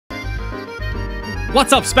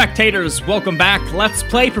What's up, spectators? Welcome back. Let's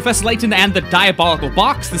play Professor Layton and the Diabolical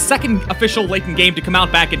Box, the second official Layton game to come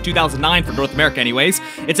out back in 2009 for North America anyways.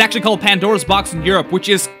 It's actually called Pandora's Box in Europe, which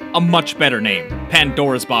is a much better name.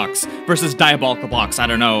 Pandora's Box versus Diabolical Box, I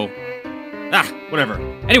don't know. Whatever.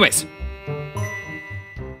 Anyways.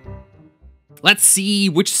 Let's see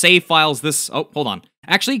which save files this... Oh, hold on.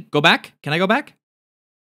 Actually, go back. Can I go back?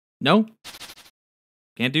 No?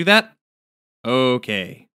 Can't do that?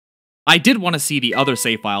 Okay. I did want to see the other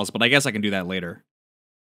save files, but I guess I can do that later.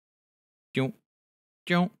 There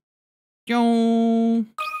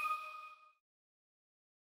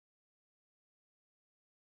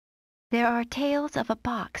are tales of a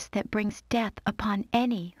box that brings death upon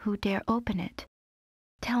any who dare open it.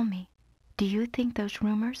 Tell me, do you think those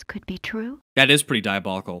rumors could be true? That is pretty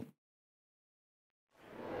diabolical.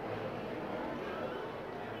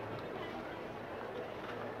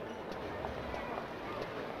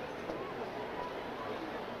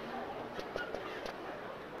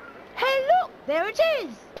 There it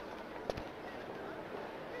is!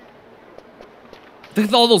 Look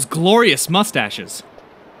at all those glorious mustaches.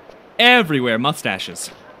 Everywhere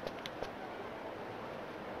mustaches.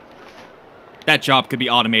 That job could be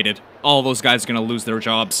automated. All those guys are gonna lose their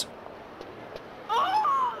jobs.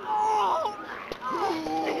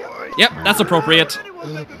 Yep, that's appropriate.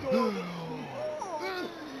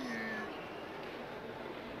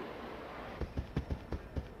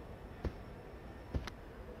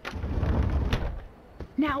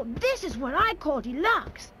 Now this is what I call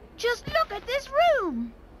deluxe. Just look at this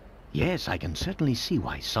room. Yes, I can certainly see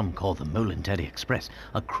why some call the Molenteri Express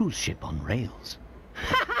a cruise ship on rails.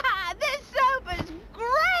 This sofa's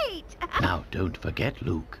great! Now, don't forget,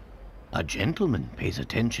 Luke. A gentleman pays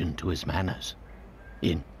attention to his manners.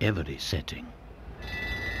 In every setting.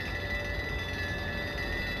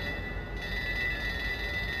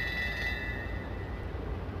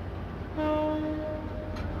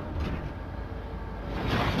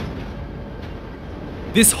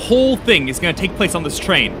 This whole thing is gonna take place on this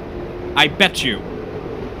train. I bet you.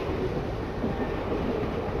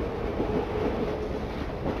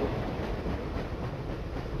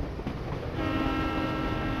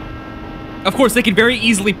 Of course, they can very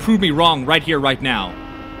easily prove me wrong right here, right now.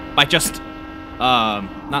 By just,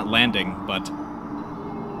 not landing, but...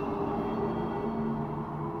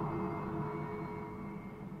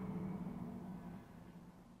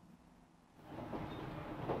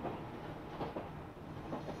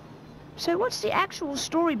 So what's the actual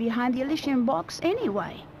story behind the Elysian box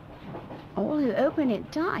anyway? All who open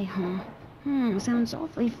it die, huh? Sounds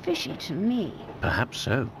awfully fishy to me. Perhaps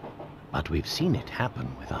so. But we've seen it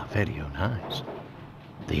happen with our very own eyes.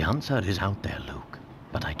 The answer is out there, Luke.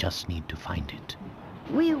 But I just need to find it.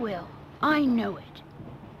 We will. I know it.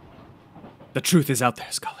 The truth is out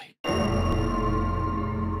there, Scully.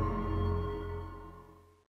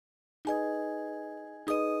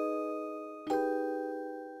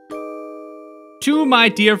 To my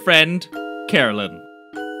dear friend, Carolyn.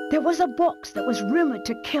 There was a box that was rumored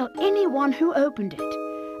to kill anyone who opened it.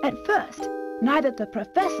 At first, neither the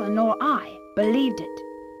professor nor I believed it.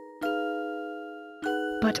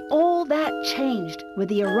 But all that changed with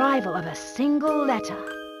the arrival of a single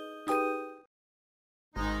letter.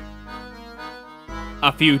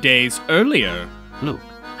 A few days earlier. Luke,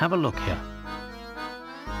 have a look here.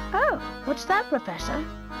 Oh, what's that, Professor?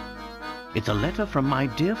 It's a letter from my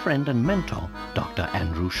dear friend and mentor, Dr.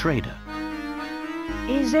 Andrew Schrader.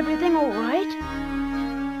 Is everything all right?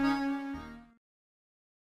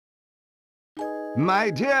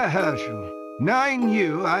 My dear Herschel, knowing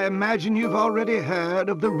you, I imagine you've already heard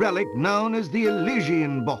of the relic known as the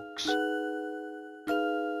Elysian Box.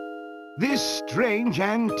 This strange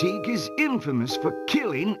antique is infamous for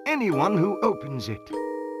killing anyone who opens it.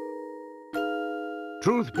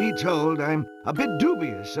 Truth be told, I'm a bit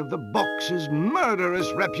dubious of the box's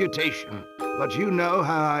murderous reputation, but you know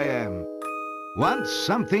how I am. Once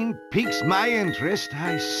something piques my interest,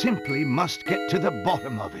 I simply must get to the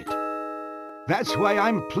bottom of it. That's why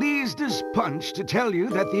I'm pleased as punch to tell you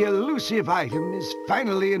that the elusive item is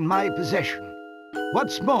finally in my possession.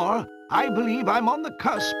 What's more, I believe I'm on the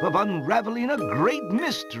cusp of unraveling a great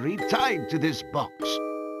mystery tied to this box.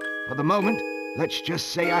 For the moment, let's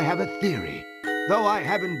just say I have a theory, though I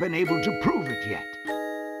haven't been able to prove it yet.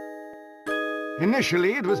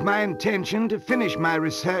 Initially, it was my intention to finish my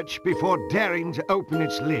research before daring to open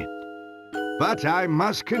its lid. But I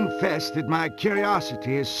must confess that my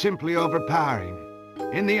curiosity is simply overpowering.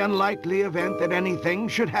 In the unlikely event that anything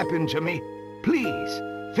should happen to me, please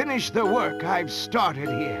finish the work I've started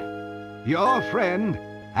here. Your friend,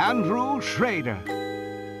 Andrew Schrader.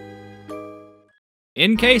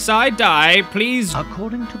 In case I die, please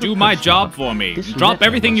According to the do my job postcard, for me. this Drop letter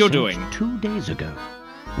everything was you're sent doing. 2 days ago.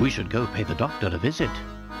 We should go pay the doctor a visit.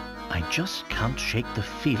 I just can't shake the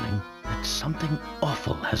feeling that something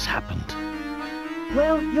awful has happened.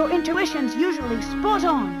 Well, your intuition's usually spot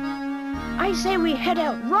on. I say we head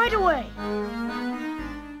out right away.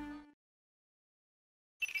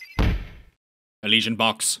 Elysian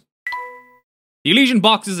Box. The Elysian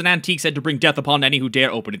Box is an antique said to bring death upon any who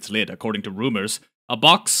dare open its lid, according to rumors. A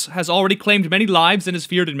box has already claimed many lives and is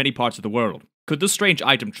feared in many parts of the world. Could this strange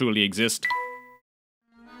item truly exist?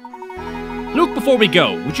 Luke, before we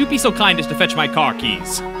go, would you be so kind as to fetch my car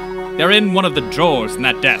keys? They're in one of the drawers in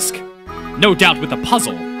that desk. No doubt with a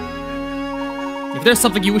puzzle. If there's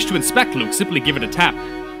something you wish to inspect, Luke, simply give it a tap.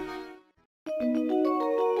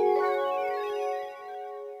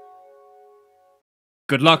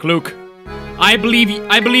 Good luck, Luke. I believe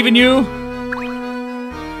in you.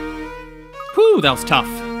 Whew, that was tough.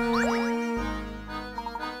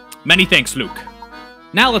 Many thanks, Luke.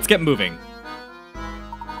 Now let's get moving.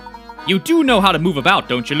 You do know how to move about,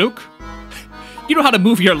 don't you, Luke? You know how to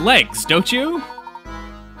move your legs, don't you?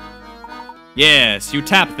 Yes, you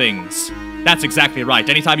tap things. That's exactly right.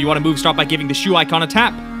 Anytime you want to move, start by giving the shoe icon a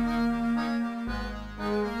tap.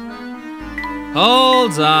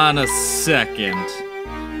 Hold on a second.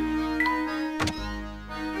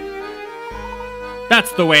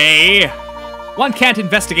 That's the way. One can't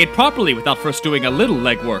investigate properly without first doing a little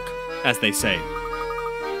legwork, as they say.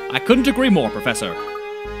 I couldn't agree more, Professor.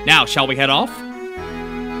 Now, shall we head off?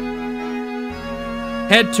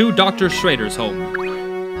 Head to Dr. Schrader's home.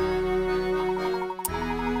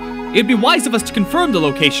 It'd be wise of us to confirm the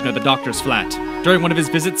location of the doctor's flat. During one of his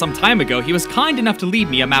visits some time ago, he was kind enough to leave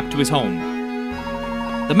me a map to his home.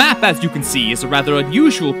 The map, as you can see, is a rather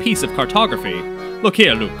unusual piece of cartography. Look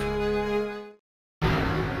here, Luke.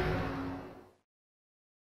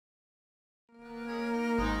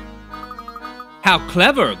 How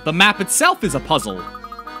clever! The map itself is a puzzle.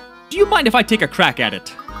 Do you mind if I take a crack at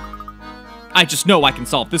it? I just know I can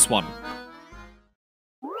solve this one.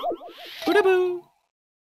 Boo-da-boo.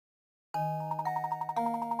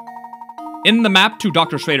 In the map to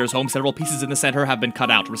Dr. Schrader's home, several pieces in the center have been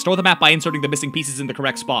cut out. Restore the map by inserting the missing pieces in the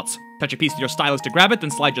correct spots. Touch a piece with your stylus to grab it,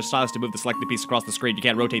 then slide your stylus to move the selected piece across the screen. You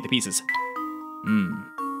can't rotate the pieces.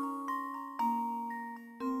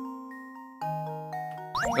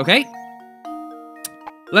 Okay.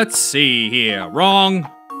 Let's see here. Wrong.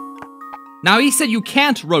 Now, he said you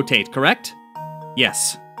can't rotate, correct?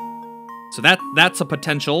 Yes. So that's a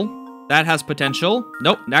potential. That has potential.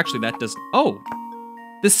 Nope, actually that does... Oh.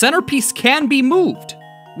 The centerpiece can be moved,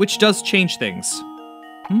 which does change things.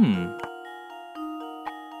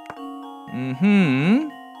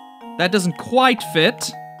 That doesn't quite fit.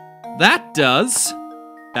 That does.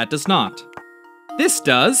 That does not. This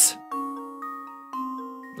does.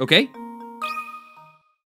 Okay.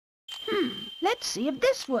 Let's see if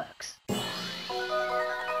this works.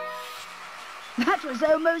 That was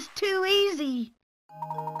almost too easy.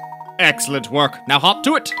 Excellent work. Now hop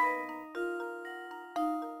to it.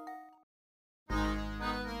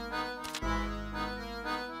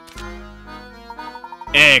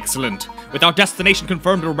 Excellent. With our destination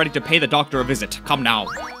confirmed, we're ready to pay the doctor a visit. Come now.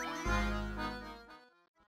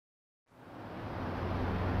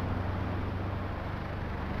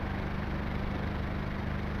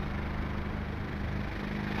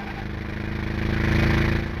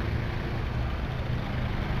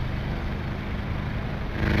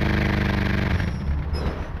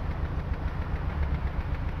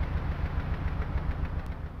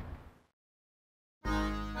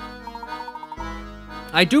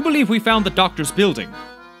 I do believe we found the doctor's building.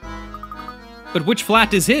 But which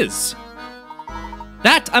flat is his?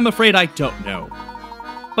 That, I'm afraid I don't know.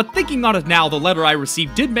 But thinking on it now, the letter I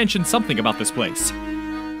received did mention something about this place.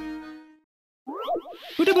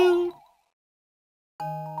 Boo-da-boo!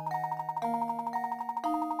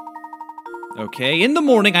 Okay, in the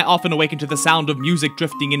morning I often awaken to the sound of music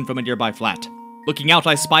drifting in from a nearby flat. Looking out,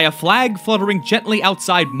 I spy a flag fluttering gently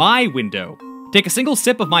outside my window. Take a single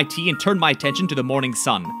sip of my tea and turn my attention to the morning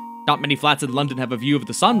sun. Not many flats in London have a view of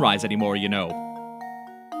the sunrise anymore, you know.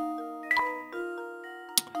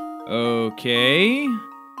 Okay.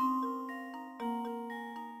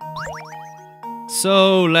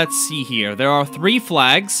 So, let's see here. There are 3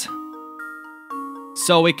 flags.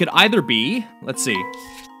 So it could either be, let's see,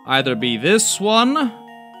 either be this one.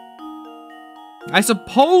 I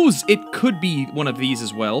suppose it could be one of these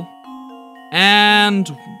as well. And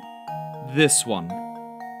this one.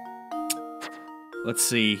 Let's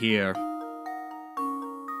see here.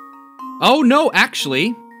 Oh no,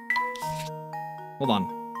 actually. Hold on.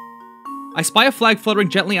 I spy a flag fluttering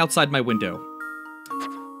gently outside my window.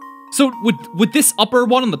 So would this upper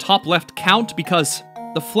one on the top left count? Because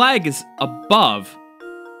the flag is above.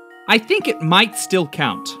 I think it might still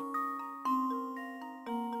count.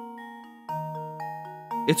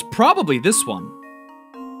 It's probably this one.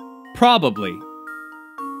 Probably.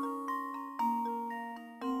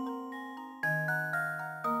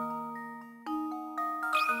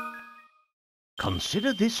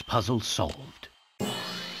 Consider this puzzle solved.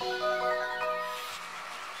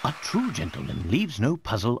 A true gentleman leaves no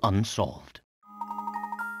puzzle unsolved.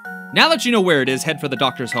 Now that you know where it is, head for the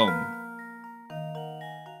doctor's home.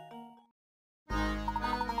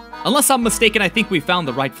 Unless I'm mistaken, I think we found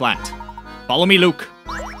the right flat. Follow me, Luke.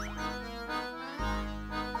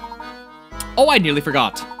 Oh, I nearly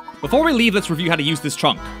forgot. Before we leave, let's review how to use this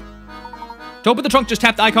trunk. To open the trunk, just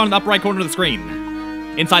tap the icon in the upper right corner of the screen.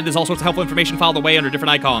 Inside, there's all sorts of helpful information filed away under different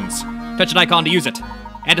icons. Touch an icon to use it.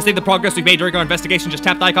 And to save the progress we've made during our investigation, just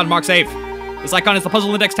tap the icon marked save. This icon is the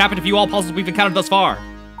puzzle index. Tap it to view all puzzles we've encountered thus far.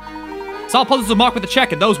 Solve puzzles are marked with a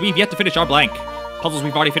check, and those we've yet to finish are blank. Puzzles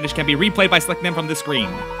we've already finished can be replayed by selecting them from this screen.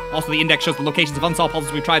 Also, the index shows the locations of unsolved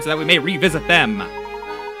puzzles we've tried so that we may revisit them.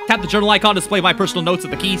 Tap the journal icon to display my personal notes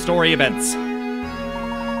of the key story events.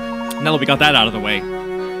 Now that we got that out of the way.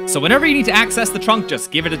 So whenever you need to access the trunk,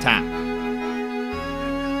 just give it a tap.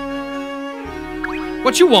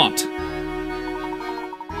 What you want?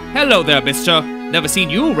 Hello there, mister. Never seen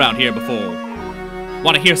you around here before.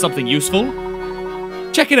 Want to hear something useful?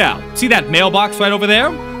 Check it out. See that mailbox right over there?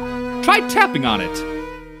 Try tapping on it.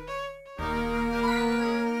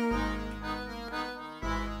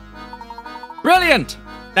 Brilliant!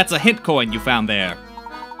 That's a hint coin you found there.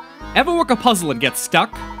 Ever work a puzzle and get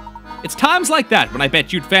stuck? It's times like that when I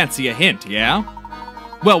bet you'd fancy a hint, yeah?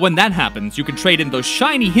 Well, when that happens, you can trade in those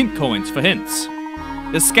shiny hint coins for hints.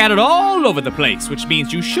 They're scattered all over the place, which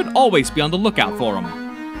means you should always be on the lookout for them.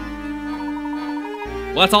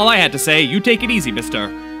 Well, that's all I had to say. You take it easy, mister.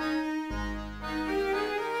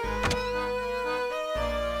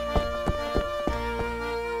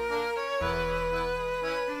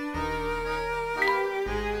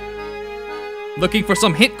 Looking for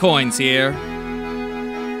some hint coins here.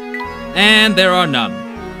 And there are none.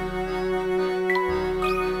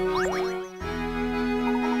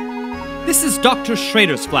 This is Dr.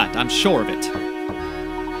 Schrader's flat, I'm sure of it.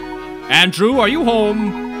 Andrew, are you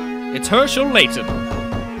home? It's Professor Layton.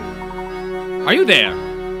 Are you there?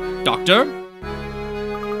 Doctor?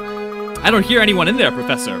 I don't hear anyone in there,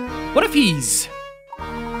 Professor. What if he's...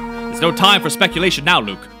 There's no time for speculation now,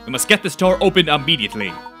 Luke. We must get this door open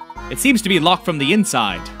immediately. It seems to be locked from the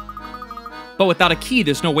inside. But without a key,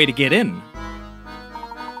 there's no way to get in.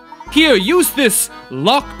 Here, use this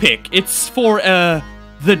lockpick. It's for,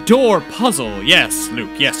 the door puzzle. Yes,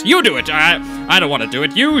 Luke, yes. You do it. I don't want to do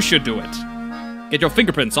it. You should do it. Get your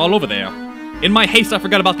fingerprints all over there. In my haste, I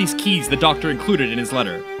forgot about these keys the doctor included in his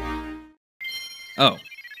letter. Oh.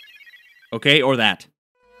 Okay, or that.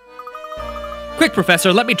 Quick,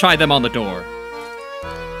 Professor, let me try them on the door.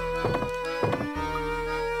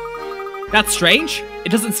 That's strange. It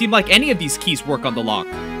doesn't seem like any of these keys work on the lock.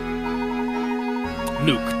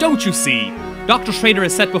 Luke, don't you see? Dr. Schrader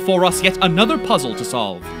has set before us yet another puzzle to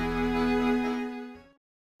solve.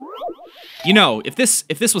 You know, if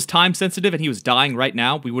this was time sensitive and he was dying right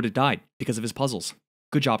now, we would have died because of his puzzles.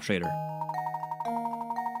 Good job, Schrader.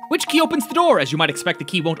 Which key opens the door? As you might expect, the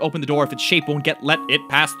key won't open the door if its shape won't let it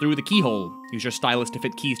pass through the keyhole. Use your stylus to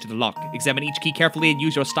fit keys to the lock. Examine each key carefully and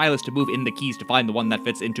use your stylus to move in the keys to find the one that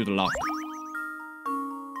fits into the lock.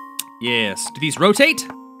 Yes. Do these rotate?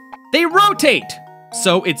 They rotate!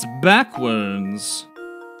 So it's backwards.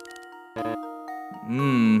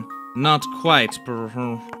 Not quite.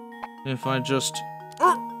 If I just...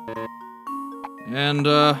 And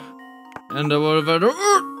what if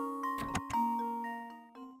I...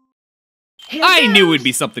 I knew it'd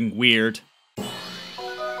be something weird.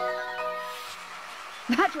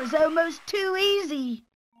 That was almost too easy.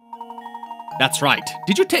 That's right.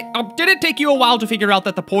 Did it take you a while to figure out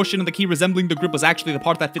that the portion of the key resembling the grip was actually the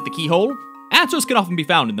part that fit the keyhole? Answers can often be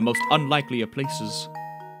found in the most unlikely of places.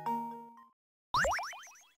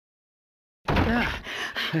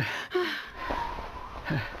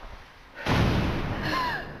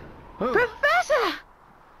 Professor!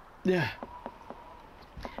 Yeah.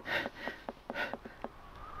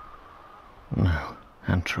 No,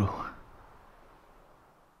 untrue.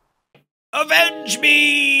 Avenge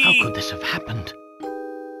me! How could this have happened?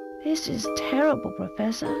 This is terrible,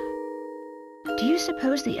 Professor. Do you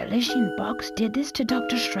suppose the Elysian box did this to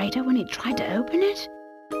Dr. Schrader when he tried to open it?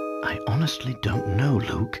 I honestly don't know,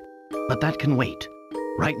 Luke. But that can wait.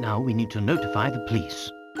 Right now, we need to notify the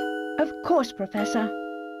police. Of course, Professor.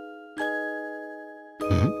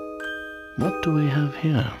 What do we have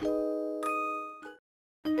here?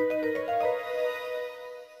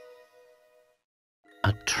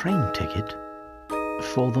 A train ticket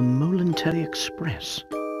for the Moulintary Express.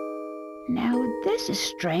 Now, this is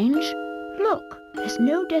strange. Look, there's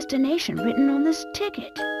no destination written on this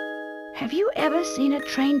ticket. Have you ever seen a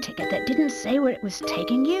train ticket that didn't say where it was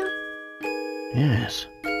taking you? Yes,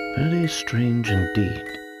 very strange indeed.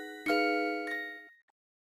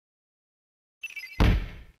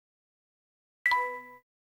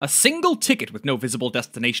 A single ticket with no visible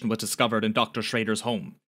destination was discovered in Dr. Schrader's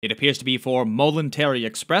home. It appears to be for Moulintary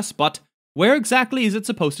Express, but where exactly is it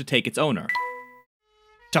supposed to take its owner?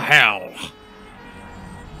 To hell!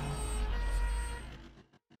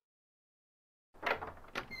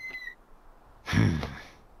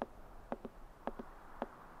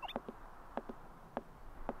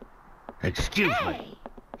 Excuse me.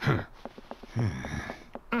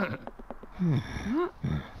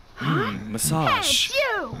 Massage. Hey,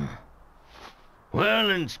 you!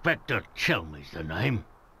 Well, Inspector Chelmey's the name.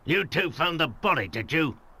 You two found the body, did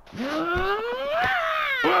you?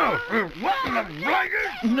 What in the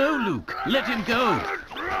blazes? No, Luke. Let him go.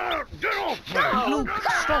 Get off me! Luke,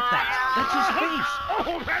 stop that. That's his face.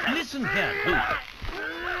 Listen here, Luke.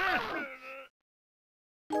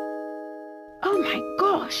 Oh my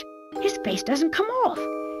gosh! His face doesn't come off.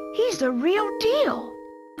 He's the real deal.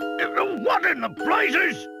 What in the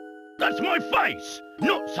blazes? That's my face,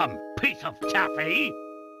 not some piece of taffy.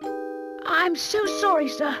 I'm so sorry,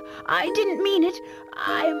 sir. I didn't mean it.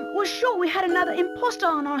 I was sure we had another imposter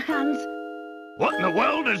on our hands. What in the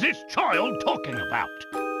world is this child talking about?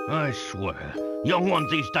 I swear, young ones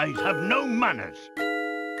these days have no manners.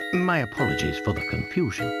 My apologies for the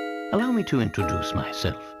confusion. Allow me to introduce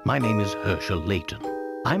myself. My name is Layton.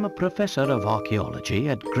 I'm a professor of archaeology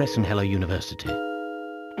at Gressenheller University.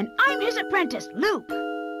 And I'm his apprentice, Luke.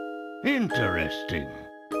 Interesting.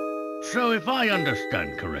 So if I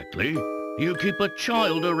understand correctly, you keep a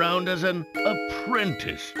child around as an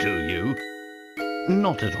apprentice, do you?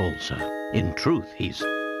 Not at all, sir. In truth, he's...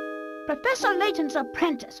 Professor Layton's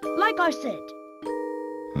apprentice, like I said.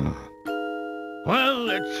 Well,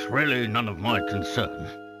 it's really none of my concern.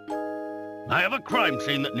 I have a crime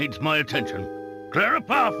scene that needs my attention. Clear a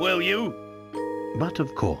path, will you? But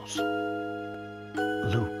of course.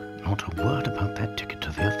 Luke, not a word about that ticket to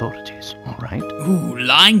the authorities, all right? Ooh,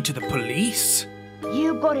 lying to the police?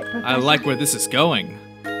 You got it, Professor. I like where this is going.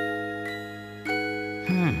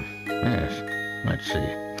 Yes. Let's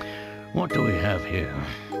see. What do we have here?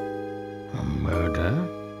 A murder?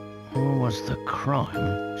 Or was the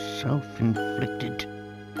crime self-inflicted?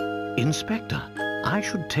 Inspector, I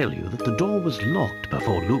should tell you that the door was locked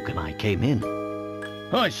before Luke and I came in.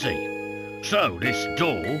 I see. So this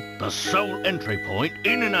door, the sole entry point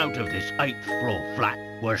in and out of this 8th floor flat,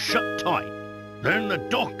 was shut tight. Then the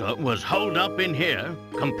doctor was holed up in here,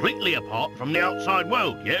 completely apart from the outside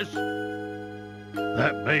world, yes?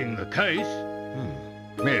 That being the case...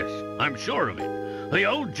 Yes, I'm sure of it. The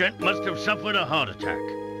old gent must have suffered a heart attack.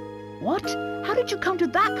 What? How did you come to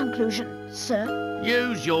that conclusion, sir?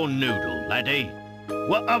 Use your noodle, laddie.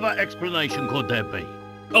 What other explanation could there be?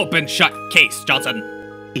 Open shut case, Johnson.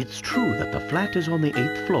 It's true that the flat is on the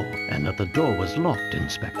 8th floor and that the door was locked,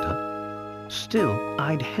 Inspector. Still,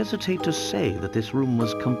 I'd hesitate to say that this room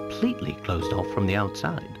was completely closed off from the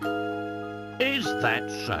outside. Is that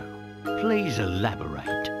so? Please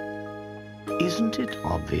elaborate. Isn't it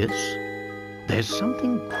obvious? There's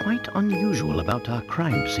something quite unusual about our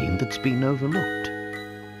crime scene that's been overlooked.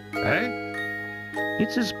 Eh?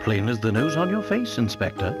 It's as plain as the nose on your face,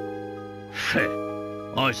 Inspector.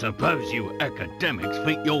 I suppose you academics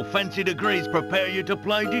think your fancy degrees prepare you to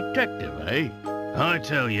play detective, eh? I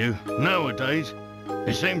tell you, nowadays,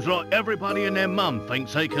 it seems like everybody and their mum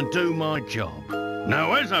thinks they can do my job.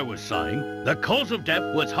 Now, as I was saying, the cause of death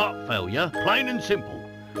was heart failure, plain and simple.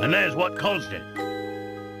 And there's what caused it.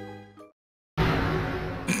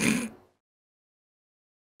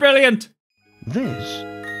 Brilliant!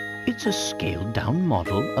 It's a scaled-down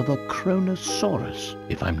model of a Kronosaurus,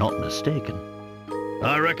 if I'm not mistaken.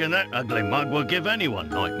 I reckon that ugly mug will give anyone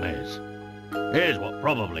nightmares. Here's what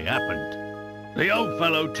probably happened. The old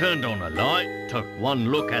fellow turned on a light, took one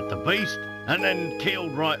look at the beast, and then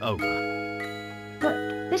keeled right over.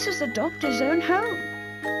 But this is the doctor's own home.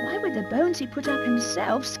 Why would the bones he put up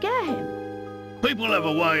himself scare him? People have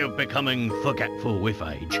a way of becoming forgetful with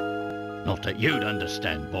age. Not that you'd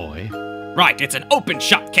understand, boy. Right, it's an open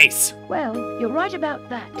shut case. Well, you're right about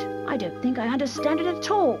that. I don't think I understand it at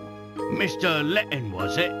all. Mr. Layton,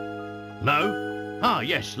 was it? No? Ah,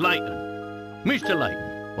 yes, Layton. Mr.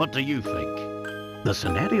 Layton, What do you think? The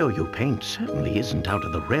scenario you paint certainly isn't out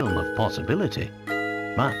of the realm of possibility.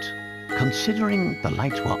 But, considering the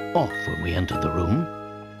lights were off when we entered the room,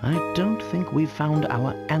 I don't think we've found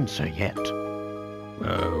our answer yet.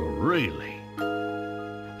 Oh, really?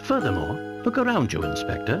 Furthermore, look around you,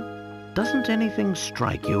 Inspector. Doesn't anything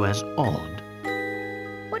strike you as odd?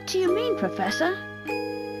 What do you mean, Professor?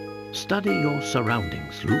 Study your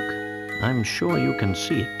surroundings, Luke. I'm sure you can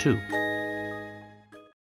see it too.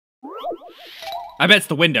 I bet it's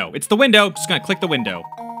the window. It's the window. Just gonna click the window.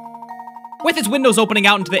 With its windows opening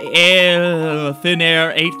out into the thin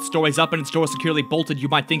air 8 stories up and its door securely bolted, you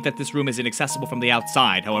might think that this room is inaccessible from the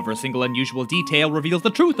outside. However, a single unusual detail reveals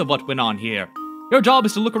the truth of what went on here. Your job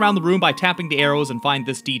is to look around the room by tapping the arrows and find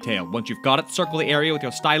this detail. Once you've got it, circle the area with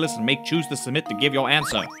your stylus and choose to submit to give your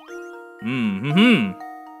answer.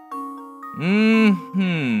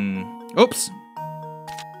 Oops.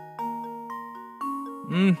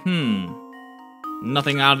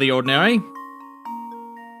 Nothing out of the ordinary.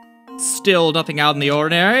 Still nothing out in the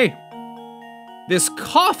ordinary. This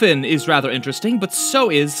coffin is rather interesting, but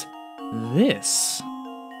so is this.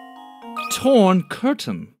 Torn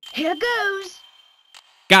curtain. Here goes.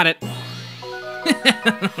 Got it.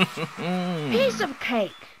 Piece of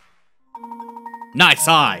cake. Nice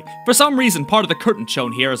eye. For some reason, part of the curtain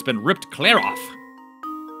shown here has been ripped clear off.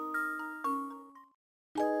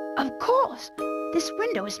 Of course. This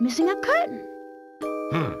window is missing a curtain.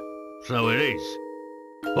 So it is.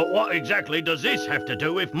 But what exactly does this have to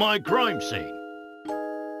do with my crime scene?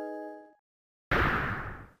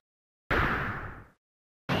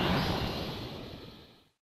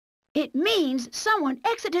 It means someone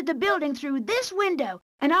exited the building through this window,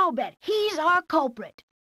 and I'll bet he's our culprit.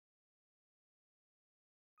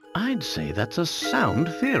 I'd say that's a sound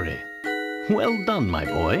theory. Well done, my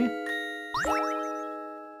boy.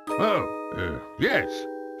 Oh, yes.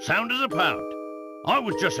 Sound as a pound. I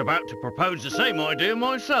was just about to propose the same idea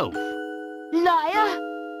myself. Liar!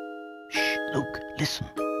 Shh, Luke, listen.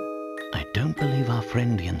 I don't believe our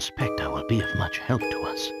friend the Inspector will be of much help to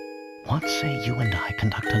us. What say you and I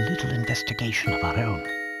conduct a little investigation of our own?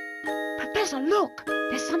 Professor, look!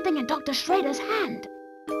 There's something in Dr. Schrader's hand.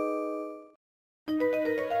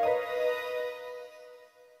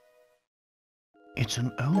 It's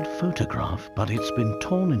an old photograph, but it's been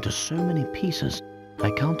torn into so many pieces, I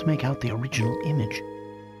can't make out the original image.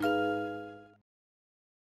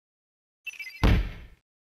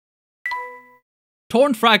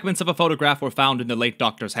 Torn fragments of a photograph were found in the late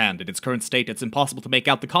doctor's hand. In its current state, it's impossible to make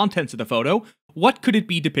out the contents of the photo. What could it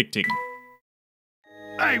be depicting?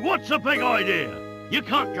 Hey, what's the big idea? You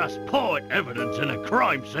can't just point evidence in a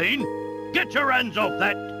crime scene. Get your hands off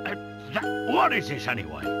that... what is this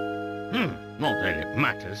anyway? Not that it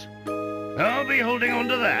matters. I'll be holding on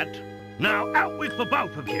to that. Now, out with the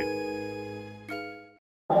both of you.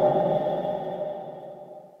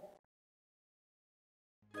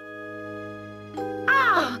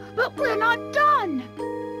 Ah, but we're not done!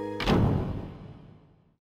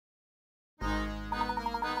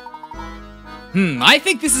 I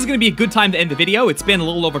think this is going to be a good time to end the video. It's been a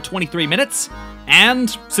little over 23 minutes.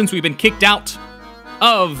 And since we've been kicked out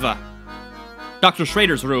of Dr.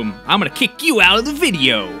 Schrader's room, I'm going to kick you out of the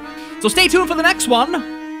video. So stay tuned for the next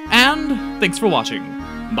one. And thanks for watching.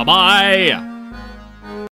 Bye-bye.